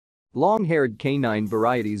Long-haired canine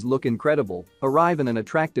varieties look incredible, arrive in an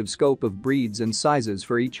attractive scope of breeds and sizes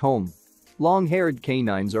for each home. Long-haired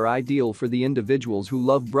canines are ideal for the individuals who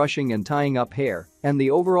love brushing and tying up hair and the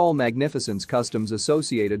overall magnificence customs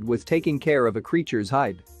associated with taking care of a creature's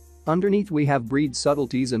hide. Underneath we have breed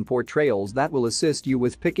subtleties and portrayals that will assist you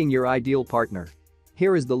with picking your ideal partner.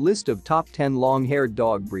 Here is the list of top 10 long-haired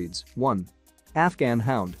dog breeds. 1. Afghan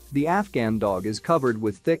Hound. The Afghan dog is covered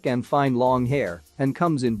with thick and fine long hair and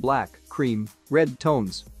comes in black, cream, red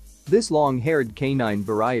tones. This long-haired canine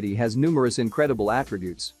variety has numerous incredible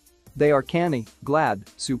attributes. They are canny, glad,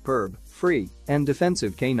 superb, free, and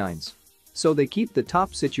defensive canines. So they keep the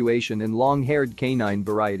top situation in long-haired canine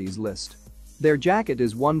varieties list. Their jacket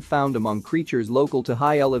is one found among creatures local to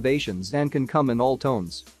high elevations and can come in all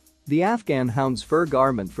tones. The Afghan Hound's fur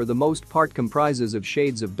garment for the most part comprises of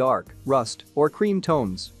shades of dark, rust, or cream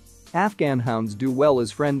tones. Afghan Hounds do well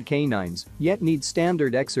as friend canines, yet need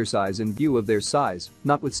standard exercise in view of their size,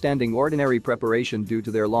 notwithstanding ordinary preparation due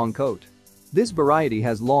to their long coat. This variety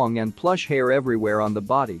has long and plush hair everywhere on the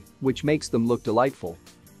body, which makes them look delightful.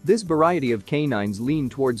 This variety of canines lean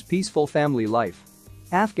towards peaceful family life.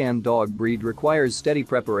 Afghan dog breed requires steady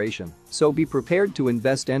preparation, so be prepared to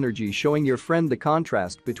invest energy showing your friend the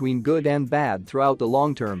contrast between good and bad throughout the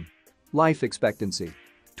long term. Life expectancy: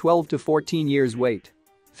 12 to 14 years. Weight: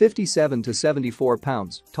 57 to 74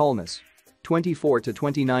 pounds. Tallness: 24 to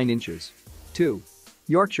 29 inches. 2.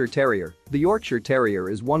 Yorkshire Terrier. The Yorkshire Terrier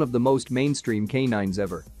is one of the most mainstream canines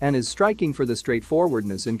ever and is striking for the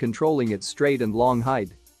straightforwardness in controlling its straight and long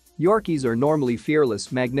hide. Yorkies are normally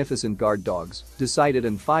fearless, magnificent guard dogs, decided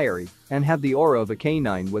and fiery, and have the aura of a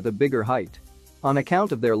canine with a bigger height. On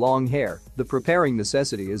account of their long hair, the preparing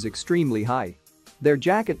necessity is extremely high. Their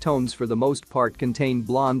jacket tones for the most part contain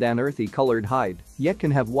blonde and earthy colored hide, yet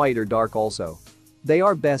can have white or dark also. They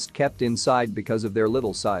are best kept inside because of their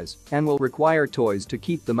little size and will require toys to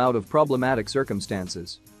keep them out of problematic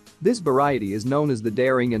circumstances. This variety is known as the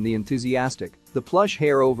daring and the enthusiastic. The plush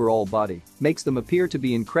hair overall body makes them appear to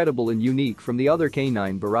be incredible and unique from the other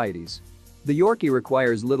canine varieties. The Yorkie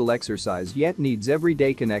requires little exercise yet needs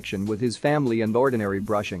everyday connection with his family and ordinary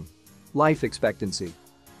brushing. Life expectancy: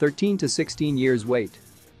 13 to 16 years. Weight: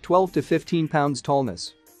 12 to 15 pounds.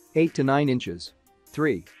 Tallness: 8 to 9 inches.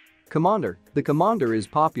 3. Commander. The Commander is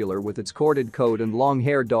popular with its corded coat and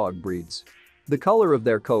long-haired dog breeds. The color of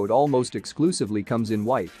their coat almost exclusively comes in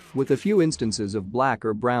white, with a few instances of black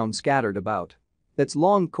or brown scattered about. Its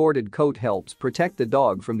long corded coat helps protect the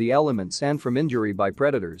dog from the elements and from injury by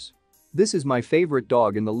predators. This is my favorite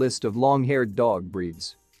dog in the list of long-haired dog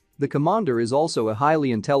breeds. The Commander is also a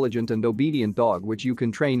highly intelligent and obedient dog which you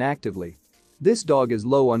can train actively. This dog is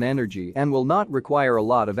low on energy and will not require a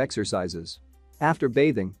lot of exercises. After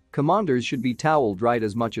bathing, Commanders should be towel dried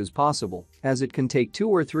as much as possible, as it can take 2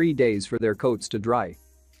 or 3 days for their coats to dry.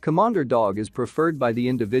 Commander dog is preferred by the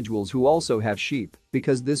individuals who also have sheep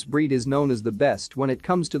because this breed is known as the best when it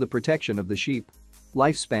comes to the protection of the sheep.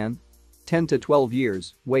 Lifespan: 10 to 12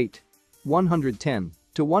 years. Weight: 110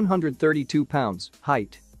 to 132 pounds.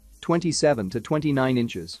 Height: 27 to 29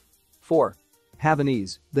 inches. 4.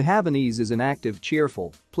 Havanese. The Havanese is an active,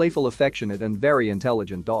 cheerful, playful, affectionate and very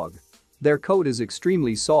intelligent dog. Their coat is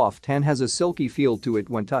extremely soft and has a silky feel to it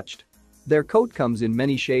when touched. Their coat comes in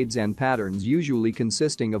many shades and patterns, usually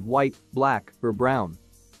consisting of white, black, or brown.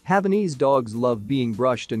 Havanese dogs love being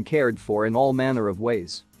brushed and cared for in all manner of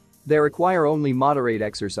ways. They require only moderate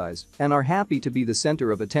exercise and are happy to be the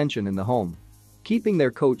center of attention in the home. Keeping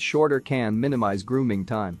their coat shorter can minimize grooming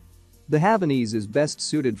time. The Havanese is best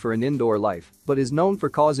suited for an indoor life but is known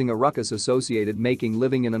for causing a ruckus associated making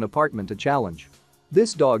living in an apartment a challenge.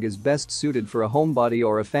 This dog is best suited for a homebody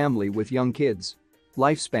or a family with young kids.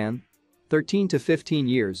 Lifespan: 13 to 15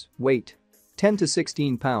 years. Weight: 10 to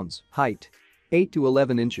 16 pounds. Height: 8 to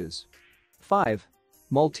 11 inches. 5.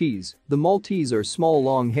 Maltese. The Maltese are small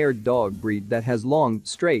long-haired dog breed that has long,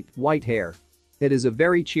 straight, white hair. It is a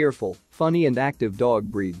very cheerful, funny and active dog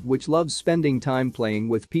breed which loves spending time playing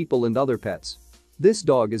with people and other pets. This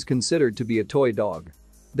dog is considered to be a toy dog.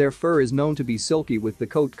 Their fur is known to be silky with the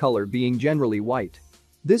coat color being generally white.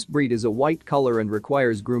 This breed is a white color and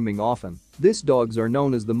requires grooming often. These dogs are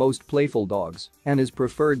known as the most playful dogs and is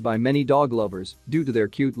preferred by many dog lovers due to their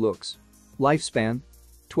cute looks. Lifespan: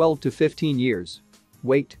 12 to 15 years.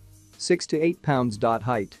 Weight: 6 to 8 pounds.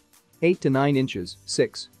 Height: 8 to 9 inches.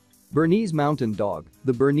 6. Bernese Mountain Dog.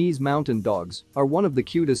 The Bernese Mountain Dogs are one of the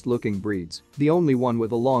cutest looking breeds, the only one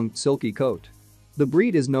with a long, silky coat. The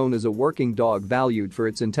breed is known as a working dog valued for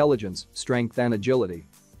its intelligence, strength and agility.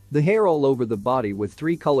 The hair all over the body with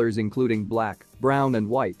 3 colors including black, brown and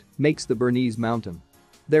white makes the Bernese Mountain.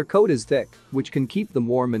 Their coat is thick, which can keep them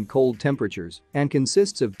warm in cold temperatures, and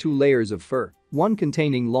consists of 2 layers of fur, one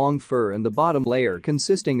containing long fur and the bottom layer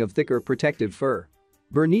consisting of thicker protective fur.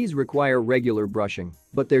 Bernese require regular brushing,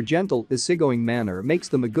 but their gentle, easygoing manner makes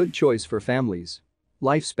them a good choice for families.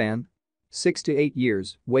 Lifespan: 6 to 8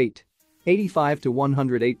 years, weight: 85 to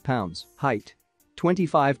 108 pounds, height: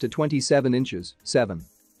 25 to 27 inches, 7.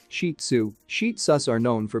 Shih Tzu. Shih Tzus are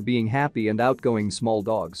known for being happy and outgoing small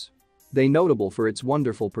dogs. They notable for its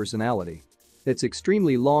wonderful personality. Its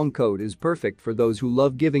extremely long coat is perfect for those who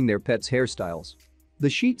love giving their pets hairstyles. The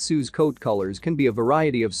Shih Tzu's coat colors can be a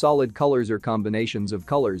variety of solid colors or combinations of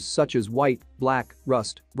colors such as white, black,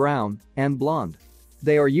 rust, brown, and blonde.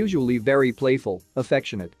 They are usually very playful,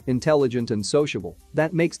 affectionate, intelligent and sociable.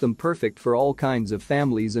 That makes them perfect for all kinds of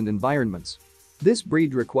families and environments. This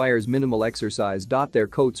breed requires minimal exercise. Their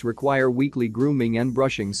coats require weekly grooming and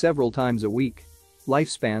brushing several times a week.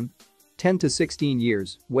 Lifespan: 10 to 16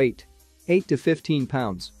 years, weight: 8 to 15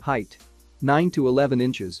 pounds, height: 9 to 11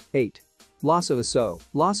 inches, 8. Lhasa Apso.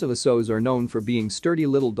 Lhasa Apsos are known for being sturdy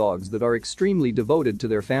little dogs that are extremely devoted to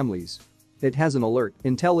their families. It has an alert,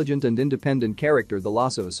 intelligent and independent character, the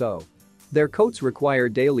Lhasa Apso. Their coats require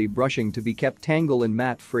daily brushing to be kept tangle and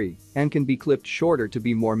mat-free and can be clipped shorter to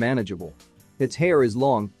be more manageable. Its hair is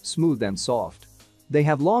long, smooth and soft. They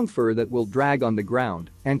have long fur that will drag on the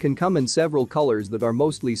ground and can come in several colors that are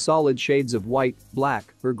mostly solid shades of white,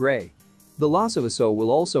 black, or gray. The Lhasa Apso will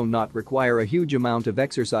also not require a huge amount of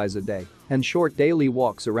exercise a day, and short daily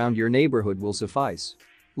walks around your neighborhood will suffice.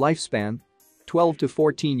 Lifespan: 12 to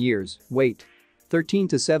 14 years, weight: 13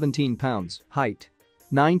 to 17 pounds, height: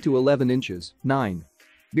 9 to 11 inches, 9.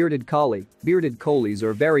 Bearded Collie. Bearded Collies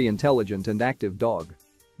are very intelligent and active dog.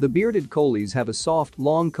 The bearded collies have a soft,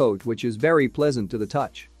 long coat which is very pleasant to the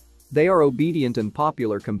touch. They are obedient and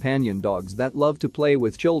popular companion dogs that love to play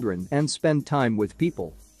with children and spend time with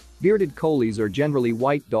people. Bearded collies are generally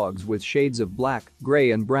white dogs with shades of black, gray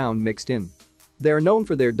and brown mixed in. They are known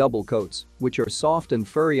for their double coats, which are soft and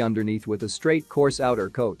furry underneath with a straight coarse outer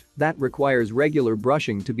coat that requires regular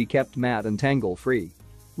brushing to be kept matte and tangle-free.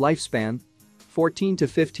 Lifespan: 14 to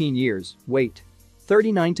 15 years, weight: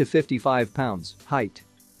 39 to 55 pounds, height: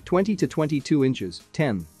 20 to 22 inches,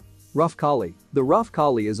 10. Rough Collie. The Rough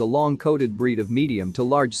Collie is a long-coated breed of medium to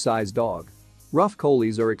large-sized dog. Rough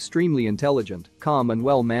Collies are extremely intelligent, calm and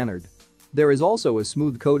well-mannered. There is also a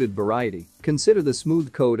smooth-coated variety. Consider the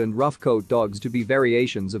smooth coat and rough coat dogs to be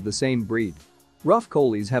variations of the same breed. Rough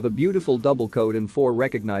Collies have a beautiful double coat in 4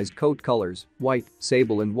 recognized coat colors: white,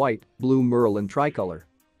 sable and white, blue merle and tricolor.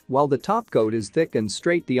 While the top coat is thick and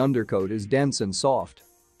straight, the undercoat is dense and soft.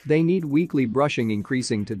 They need weekly brushing,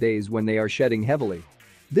 increasing to days when they are shedding heavily.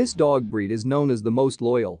 This dog breed is known as the most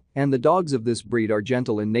loyal, and the dogs of this breed are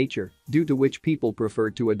gentle in nature, due to which people prefer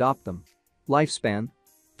to adopt them. Lifespan: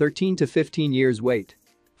 13 to 15 years, weight: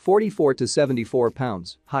 44 to 74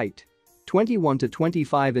 pounds, height: 21 to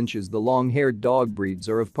 25 inches. The long-haired dog breeds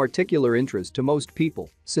are of particular interest to most people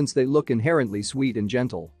since they look inherently sweet and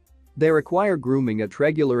gentle. They require grooming at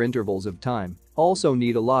regular intervals of time, also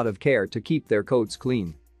need a lot of care to keep their coats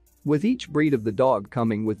clean. With each breed of the dog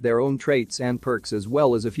coming with their own traits and perks as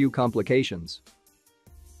well as a few complications.